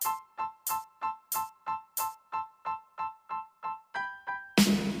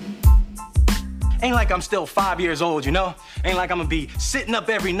Ain't like I'm still 5 years old, you know? Ain't like I'm gonna be sitting up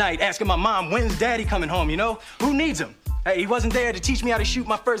every night asking my mom, when's daddy coming home, you know? Who needs him? Hey, he wasn't there to teach me how to shoot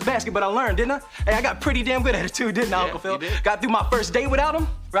my first basket, but I learned, didn't I? Hey, I got pretty damn good at it too, didn't I, Uncle Phil? Got through my first day without him,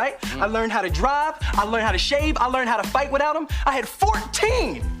 right? I learned how to drive, I learned how to shave, I learned how to fight without him. I had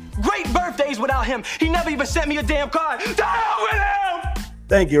 14 great birthdays without him. He never even sent me a damn card. The hell with him!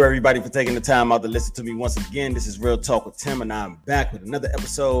 Thank you, everybody, for taking the time out to listen to me once again. This is Real Talk with Tim, and I'm back with another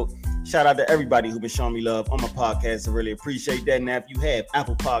episode. Shout out to everybody who's been showing me love on my podcast. I really appreciate that. Now, if you have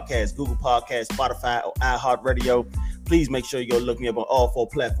Apple Podcasts, Google Podcasts, Spotify, or iHeartRadio, please make sure you go look me up on all 4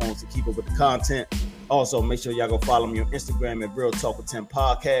 platforms to keep up with the content. Also, make sure y'all go follow me on Instagram at Real Talk with Tim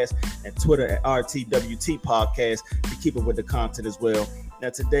Podcast and Twitter at RTWT Podcast to keep up with the content as well. Now,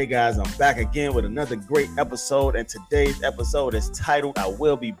 today, guys, I'm back again with another great episode, and today's episode is titled, I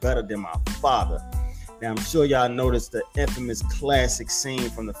Will Be Better Than My Father. Now, I'm sure y'all noticed the infamous classic scene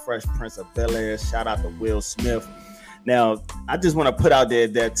from The Fresh Prince of Bel-Air. Shout out to Will Smith. Now, I just want to put out there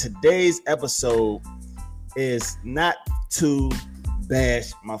that today's episode is not to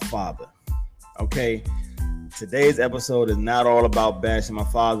bash my father, okay? Today's episode is not all about bashing my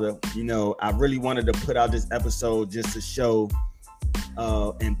father. You know, I really wanted to put out this episode just to show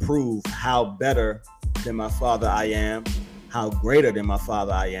and prove how better than my father I am, how greater than my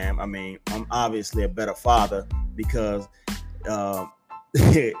father I am. I mean, I'm obviously a better father because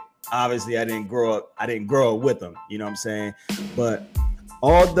obviously I didn't grow up with him, you know what I'm saying? But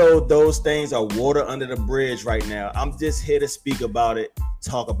although those things are water under the bridge right now, I'm just here to speak about it,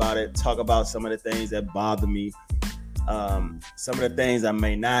 talk about some of the things that bother me, some of the things I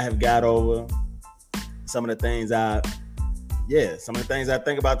may not have got over, some of the things I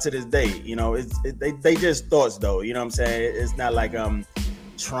think about to this day. You know, they just thoughts though, you know what I'm saying? It's not like I'm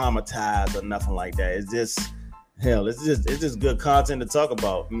traumatized or nothing like that. It's just, hell, it's just good content to talk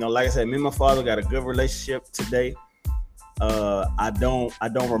about. You know, like I said, me and my father got a good relationship today. I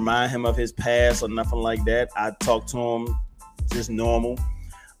don't remind him of his past or nothing like that. I talk to him just normal,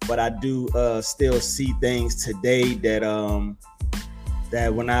 but I do still see things today that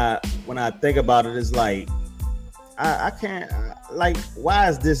when I think about it, it's like I can't, like, why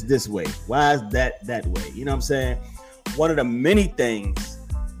is this way? Why is that way? You know what I'm saying? One of the many things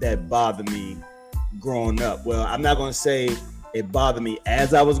that bother me growing up, well, I'm not going to say it bothered me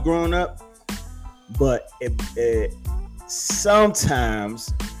as I was growing up, but it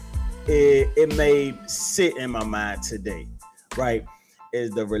sometimes it may sit in my mind today, right?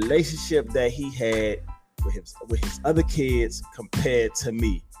 Is the relationship that he had with his other kids compared to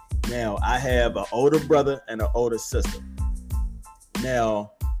me. Now, I have an older brother and an older sister.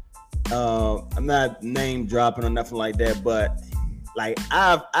 Now, I'm not name dropping or nothing like that, but like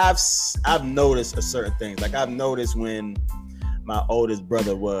I've noticed a certain things. Like I've noticed when my oldest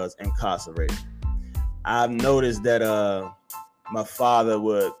brother was incarcerated. I've noticed that my father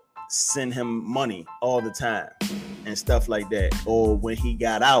would send him money all the time and stuff like that. Or when he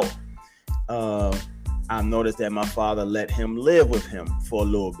got out, I noticed that my father let him live with him for a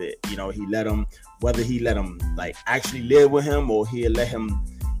little bit. You know, whether he let him like actually live with him or he'll let him,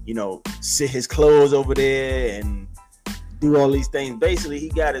 you know, sit his clothes over there and do all these things. Basically, he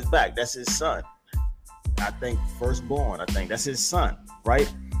got his back. That's his son. I think firstborn. I think that's his son, right?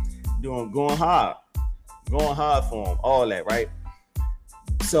 Going hard for him, all that, right?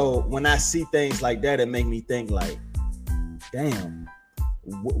 So when I see things like that, it make me think like, damn.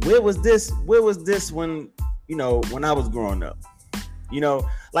 Where was this when, you know, when I was growing up? You know,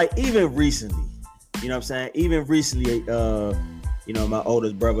 like even recently, you know what I'm saying? Even recently, you know, my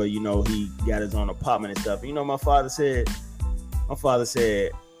oldest brother, you know, he got his own apartment and stuff. You know, my father said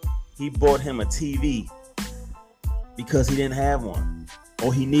he bought him a TV because he didn't have one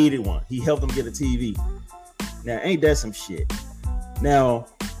or he needed one. He helped him get a TV. Now, ain't that some shit? Now,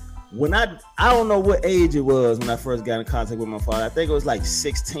 when I don't know what age it was when I first got in contact with my father. I think it was like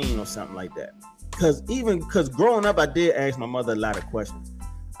 16 or something like that. Because growing up, I did ask my mother a lot of questions.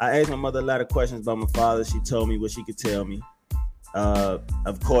 I asked my mother a lot of questions about my father. She told me what she could tell me.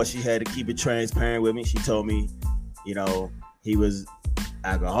 Of course, she had to keep it transparent with me. She told me, you know, he was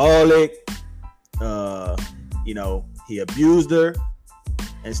alcoholic. You know, he abused her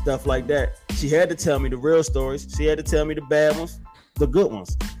and stuff like that. She had to tell me the real stories. She had to tell me the bad ones, the good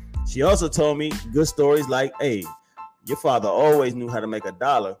ones. She also told me good stories like, hey, your father always knew how to make $1.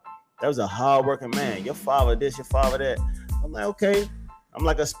 That was a hardworking man. Your father this, your father that. I'm like, okay. I'm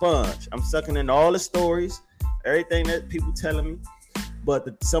like a sponge. I'm sucking in all the stories, everything that people telling me.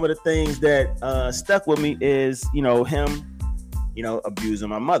 But some of the things that stuck with me is, you know, him, you know, abusing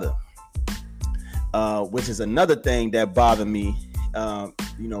my mother, which is another thing that bothered me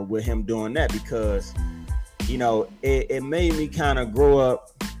with him doing that, because it made me kind of grow up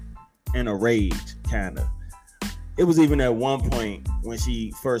in a rage, kind of. It was even at one point when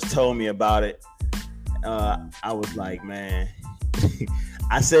she first told me about it, I was like, man,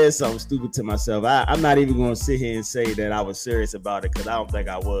 I said something stupid to myself. I'm not even going to sit here and say that I was serious about it, because I don't think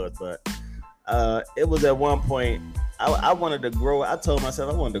I was, but it was at one point I wanted to grow. I told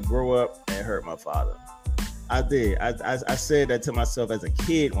myself I wanted to grow up and hurt my father. I did. I said that to myself as a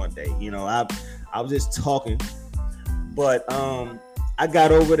kid one day. I was just talking, but I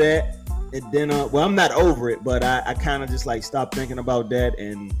got over that, and then I'm not over it, but I kind of just like stopped thinking about that,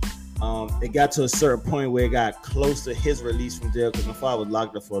 and it got to a certain point where it got close to his release from jail, because my father was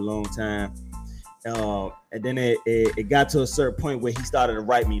locked up for a long time, and then it got to a certain point where he started to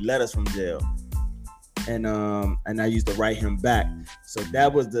write me letters from jail, and I used to write him back. So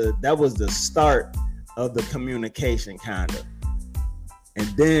that was the start of the communication, kind of. And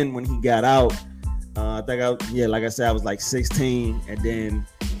then when he got out, like I said, I was like 16, and then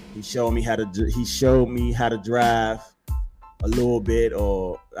he showed me how to drive a little bit,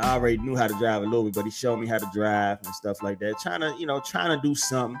 or I already knew how to drive a little bit, but he showed me how to drive and stuff like that, trying to do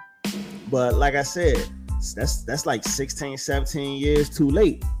something. But like I said, that's like 16, 17 years too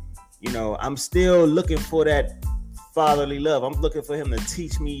late. I'm still looking for that fatherly love. I'm looking for him to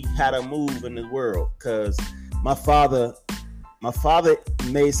teach me how to move in this world, because my father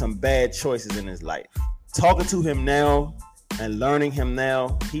made some bad choices in his life. Talking to him now and learning him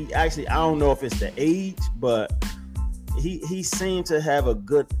now, I don't know if it's the age, but he seemed to have a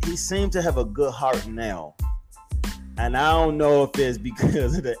good heart now. And I don't know if it's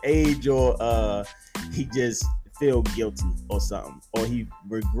because of the age, or he just feel guilty or something, or he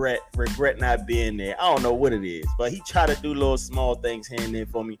regret not being there. I don't know what it is, but he tried to do little small things here and there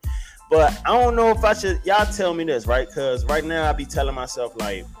for me. But I don't know if I should. Y'all tell me this, right? Because right now I be telling myself,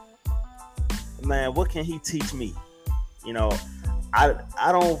 like, man, what can he teach me?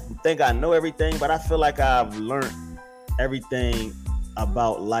 I don't think I know everything, but I feel like I've learned everything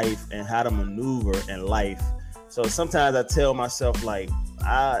about life and how to maneuver in life. So sometimes I tell myself, like,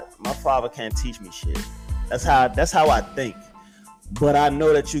 my father can't teach me shit. That's how I think. But I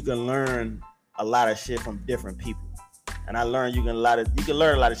know that you can learn a lot of shit from different people. And I learned you can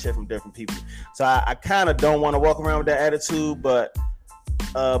learn a lot of shit from different people. So I kind of don't want to walk around with that attitude, but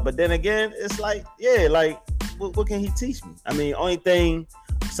then again, it's like, yeah, like, what can he teach me? I mean, only thing,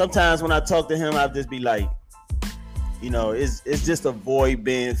 sometimes when I talk to him, I'll just be like, it's just a void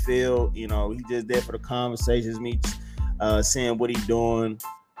being filled. He's just there for the conversations, me seeing what he's doing,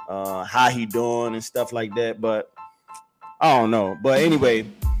 how he doing and stuff like that. But I don't know. But anyway,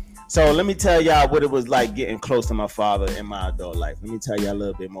 so let me tell y'all what it was like getting close to my father in my adult life. Let me tell y'all a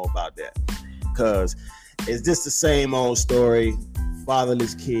little bit more about that, because it's just the same old story.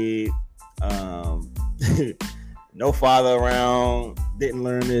 Fatherless kid, no father around, didn't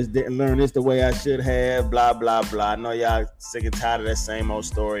learn this the way I should have, blah blah blah. I know y'all sick and tired of that same old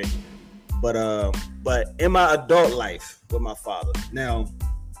story, but in my adult life with my father, now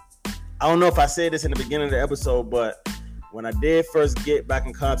I don't know if I said this in the beginning of the episode, but when I did first get back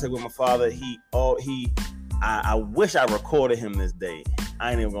in contact with my father, I wish I recorded him this day.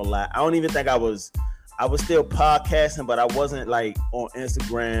 I ain't even gonna lie. I don't even think I was still podcasting, but I wasn't like on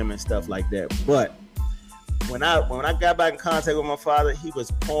Instagram and stuff like that. But when I got back in contact with my father, he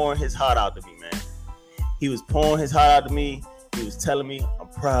was pouring his heart out to me, man. He was pouring his heart out to me. He was telling me, I'm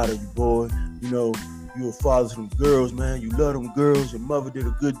proud of you, boy. You a father to them girls, man. You love them girls. Your mother did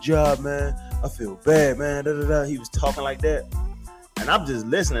a good job, man. I feel bad, man. Da, da, da. He was talking like that. And I'm just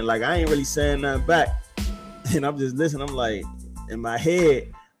listening. Like, I ain't really saying nothing back. And I'm just listening. I'm like, in my head,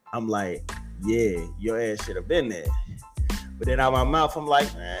 I'm like, yeah, your ass should have been there. But then out of my mouth, I'm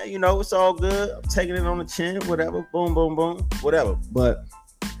like, man, it's all good. I'm taking it on the chin, whatever. Boom, boom, boom, whatever.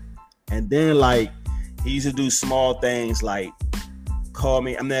 And then, like, he used to do small things like call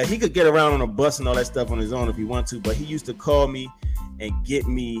me. I mean, he could get around on a bus and all that stuff on his own if he wanted to, but he used to call me and get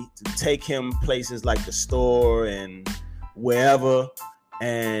me to take him places like the store and wherever.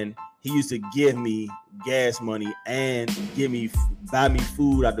 And he used to give me gas money and buy me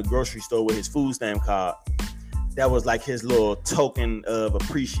food at the grocery store with his food stamp card. That was like his little token of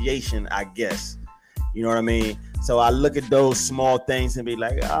appreciation, I guess. You know what I mean? So I look at those small things and be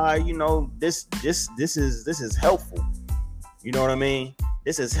like, this is helpful. You know what I mean?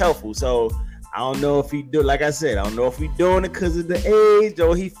 This is helpful. So I don't know if he do, like I said, I don't know if he doing it because of the age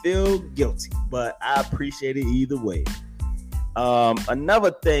or he feel guilty, but I appreciate it either way.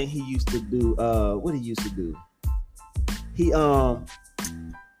 Another thing he used to do, what he used to do, he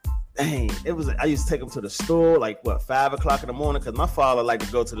dang, I used to take him to the store like 5 o'clock in the morning, because my father liked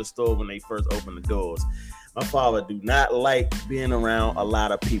to go to the store when they first opened the doors. My father do not like being around a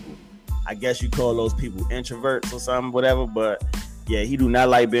lot of people. I guess you call those people introverts or something, whatever. But yeah, he do not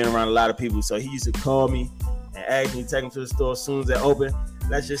like being around a lot of people. So he used to call me and ask me to take him to the store as soon as they open.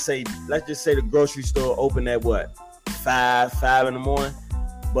 Let's just say the grocery store open at 5 in the morning.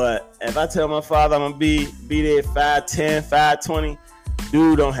 But if I tell my father I'm gonna be there at 5:10, 5:20,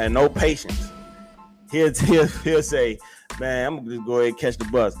 dude don't have no patience. He'll say, man, I'm gonna just go ahead and catch the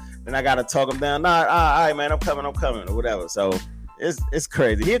bus. Then I gotta talk him down. Nah, all right, man, I'm coming, or whatever. So it's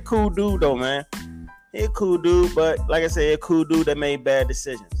crazy. He a cool dude though, man. He a cool dude, but like I said, a cool dude that made bad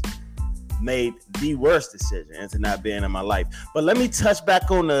decisions. Made the worst decision into not being in my life. But let me touch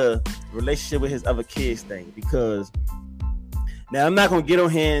back on the relationship with his other kids thing, because now I'm not gonna get on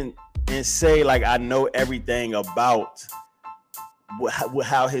here and say like I know everything about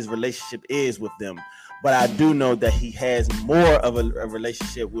how his relationship is with them, but I do know that he has more of a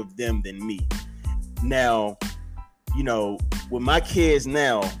relationship with them than me. Now, you know, with my kids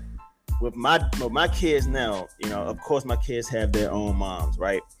now, of course my kids have their own moms,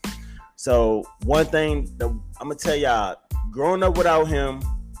 right? So one thing that I'm gonna tell y'all, growing up without him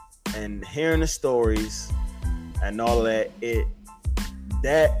and hearing the stories and all of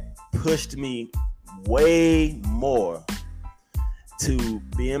that pushed me way more to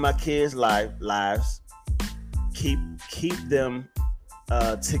be in my kids' lives, keep them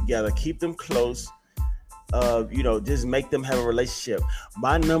together, keep them close, just make them have a relationship.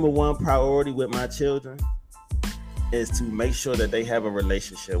 My number one priority with my children is to make sure that they have a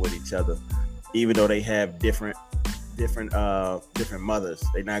relationship with each other, even though they have different mothers.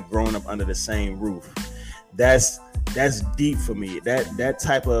 They're not growing up under the same roof. That's deep for me. That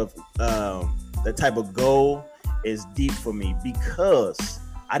type of goal is deep for me, because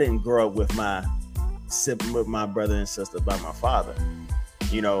I didn't grow up with my brother and sister by my father.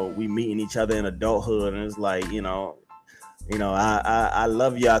 You know, we meeting each other in adulthood, and it's like, I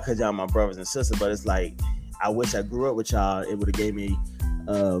love y'all because y'all my brothers and sisters, but it's like, I wish I grew up with y'all. It would have gave me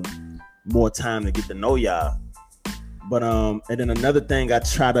more time to get to know y'all. But and then another thing I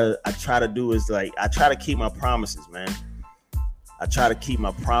try to do is like, I try to keep my promises, man. I try to keep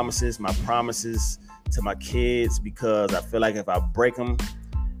my promises to my kids, because I feel like if I break them,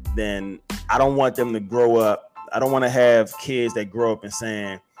 then I don't want them to grow up. I don't want to have kids that grow up and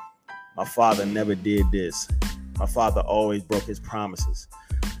saying, my father never did this. My father always broke his promises.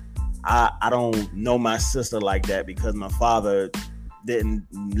 I don't know my sister like that, because my father didn't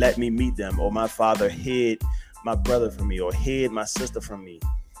let me meet them, or my father hid my brother from me, or hid my sister from me.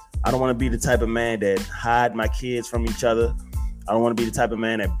 I don't want to be the type of man that hide my kids from each other. I don't want to be the type of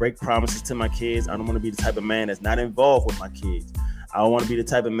man that break promises to my kids. I don't want to be the type of man that's not involved with my kids. I don't want to be the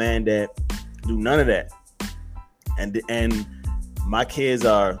type of man that do none of that. And my kids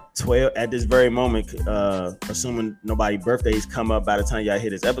are 12 at this very moment, assuming nobody's birthdays come up by the time y'all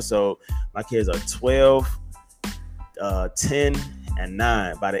hear this episode. My kids are 12, 10, and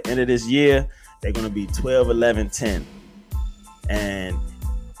 9. By the end of this year, they're going to be 12, 11, 10. And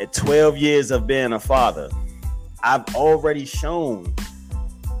at 12 years of being a father, I've already shown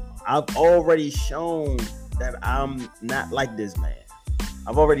that I'm not like this man.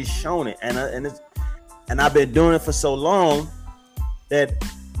 I've already shown it, and I've been doing it for so long that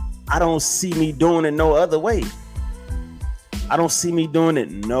I don't see me doing it no other way. I don't see me doing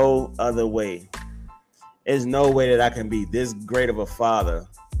it no other way. There's no way that I can be this great of a father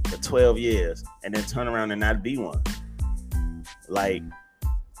for 12 years and then turn around and not be one. Like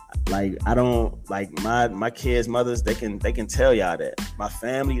I don't like my kids' mothers. They can tell y'all that. My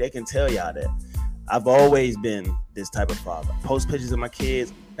family, they can tell y'all that. I've always been this type of father. Post pictures of my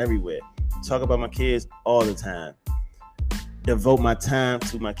kids everywhere. Talk about my kids all the time. Devote my time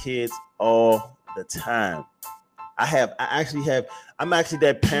to my kids all the time. I'm actually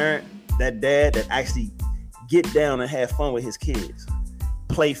that parent, that dad that actually get down and have fun with his kids.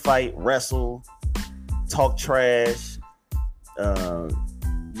 Play, fight, wrestle, talk trash,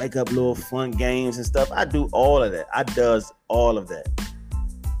 make up little fun games and stuff. I do all of that. I does all of that.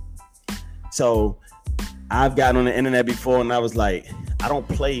 So I've gotten on the internet before and I was like, I don't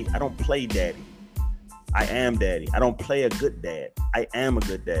play daddy. I am daddy. I don't play a good dad. I am a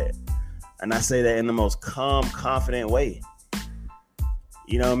good dad. And I say that in the most calm, confident way.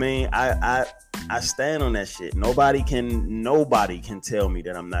 You know what I mean? I stand on that shit. Nobody can tell me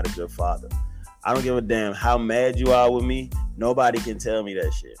that I'm not a good father. I don't give a damn how mad you are with me. Nobody can tell me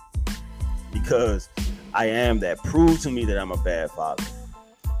that shit. Because I am that. Prove to me that I'm a bad father.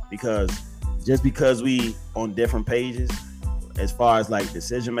 Because just because we on different pages as far as like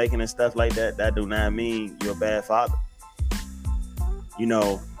decision making and stuff like that, that do not mean you're a bad father. You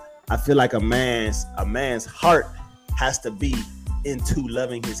know, I feel like a man's heart has to be into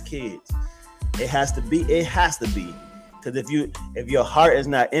loving his kids. It has to be. Because if your heart is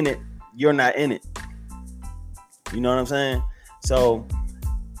not in it, you're not in it. You know what I'm saying? So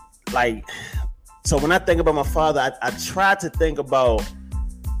when I think about my father, I try to think about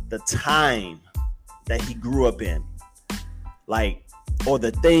the time that he grew up in, like, or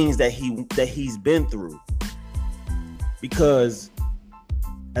the things that he's been through. Because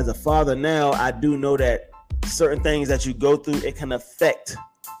as a father now, I do know that certain things that you go through, it can affect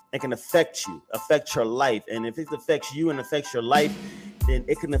you, affect your life. And if it affects you and affects your life, then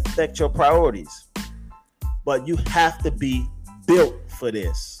it can affect your priorities. But you have to be built for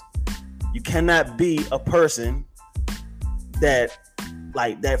this. You cannot be a person that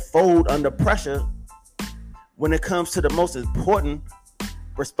fold under pressure when it comes to the most important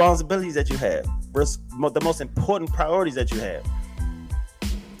responsibilities that you have, the most important priorities that you have.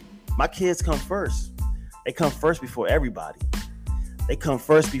 My kids come first. They come first before everybody. They come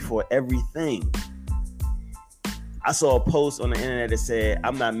first before everything. I saw a post on the internet that said,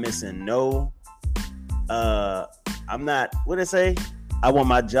 I'm not missing what did it say? I want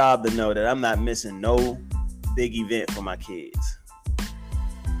my job to know that I'm not missing no big event for my kids.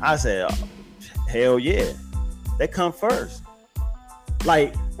 I said, oh, hell yeah. They come first.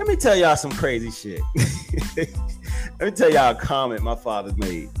 Like, let me tell y'all some crazy shit. Let me tell y'all a comment my father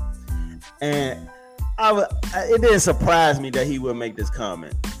made. And it didn't surprise me that he would make this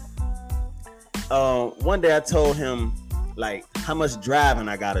comment. One day I told him, like, how much driving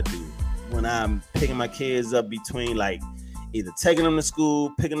I gotta do when I'm picking my kids up between, like, either taking them to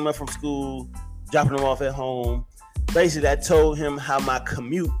school, picking them up from school, dropping them off at home. Basically, I told him how my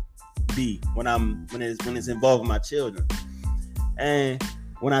commute be when it's involving my children. And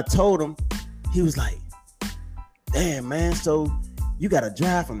when I told him, he was like, damn, man, so you gotta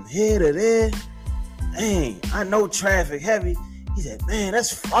drive from here to there? Dang, I know traffic heavy. He said, man,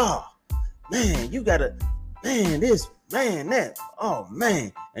 that's far. Man, you gotta, man, this, man, that. Oh,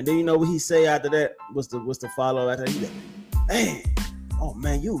 man. And then you know what he say after that? What's the follow after that? He said, man, oh,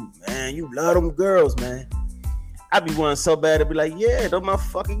 man, you love them girls, man. I be wanting so bad to be like, yeah, they're my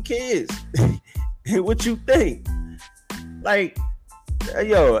fucking kids. And what you think? Like,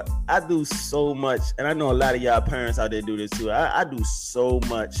 yo, I do so much, and I know a lot of y'all parents out there do this too. I do so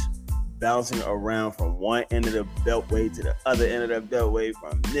much bouncing around from one end of the beltway to the other end of the beltway,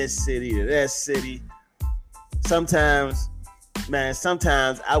 from this city to that city. Sometimes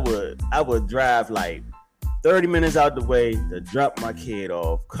I would drive like 30 minutes out the way to drop my kid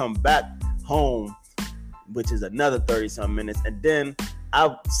off, come back home, which is another 30-some minutes, and then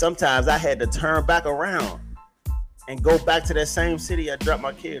sometimes I had to turn back around and go back to that same city I dropped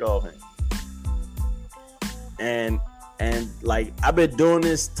my kid off in. And like, I've been doing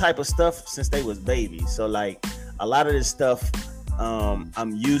this type of stuff since they was babies. So like, a lot of this stuff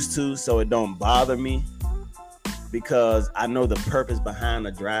I'm used to, so it don't bother me, because I know the purpose behind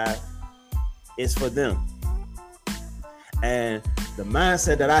the drive is for them. And the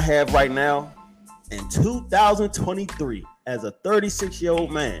mindset that I have right now in 2023 as a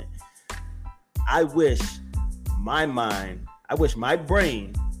 36-year-old man, I wish my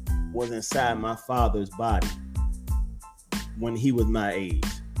brain was inside my father's body when he was my age.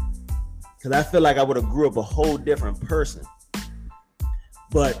 Because I feel like I would have grew up a whole different person.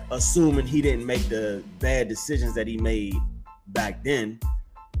 But assuming he didn't make the bad decisions that he made back then,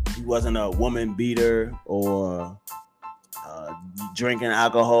 he wasn't a woman beater or drinking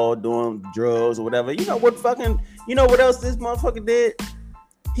alcohol, doing drugs or whatever. You know what else this motherfucker did?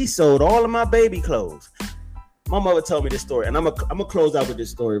 He sold all of my baby clothes. My mother told me this story, and I'm gonna close out with this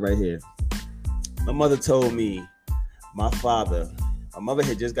story right here. My mother told me my mother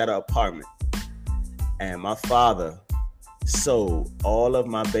had just got an apartment, and my father sold all of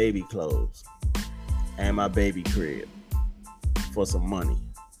my baby clothes and my baby crib for some money.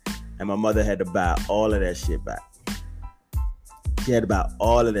 And my mother had to buy all of that shit back. She had to buy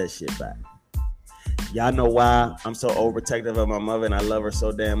all of that shit back. Y'all know why I'm so overprotective of my mother and I love her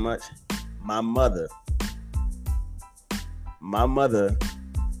so damn much? My mother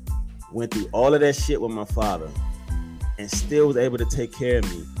went through all of that shit with my father and still was able to take care of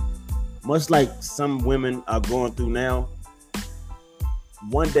me. Much like some women are going through now.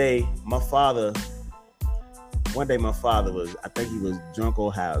 One day my father was, I think he was drunk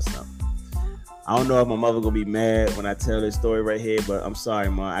or high or something. I don't know if my mother gonna be mad when I tell this story right here, but I'm sorry,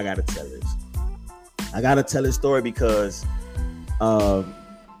 Ma, I gotta tell this. I gotta tell this story because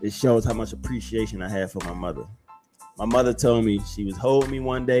it shows how much appreciation I have for my mother. My mother told me she was holding me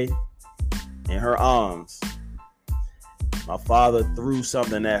one day in her arms. My father threw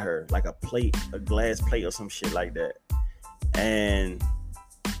something at her, like a plate, a glass plate or some shit like that. And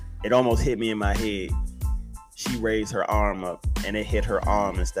it almost hit me in my head. She raised her arm up and it hit her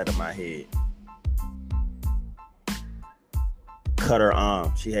arm instead of my head. Cut her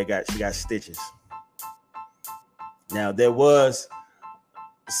arm. She got stitches. Now there was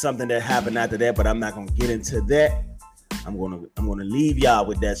something that happened after that, but I'm not gonna get into that. I'm gonna leave y'all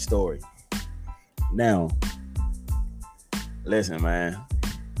with that story. Now, listen, man.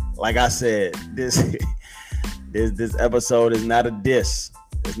 Like I said, this episode is not a diss.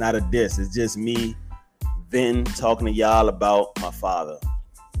 It's not a diss. It's just me venting, talking to y'all about my father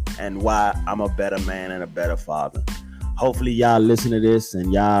and why I'm a better man and a better father. Hopefully y'all listen to this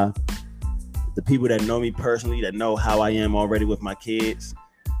and y'all, the people that know me personally, that know how I am already with my kids,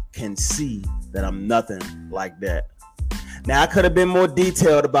 can see that I'm nothing like that. Now, I could have been more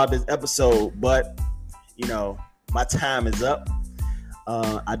detailed about this episode, but, you know, my time is up.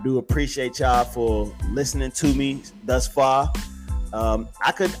 I do appreciate y'all for listening to me thus far.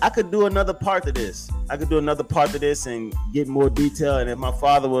 I could do another part to this. I could do another part to this and get more detail. And if my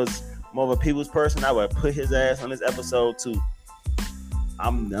father was more of a people's person, I would put his ass on this episode too.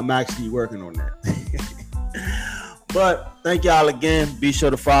 I'm actually working on that. But thank y'all again. Be sure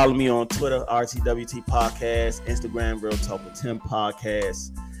to follow me on Twitter, RTWT Podcast, Instagram, Real Talk with Tim Podcast.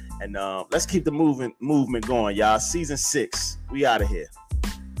 And let's keep the movement going, y'all. Season 6. We out of here.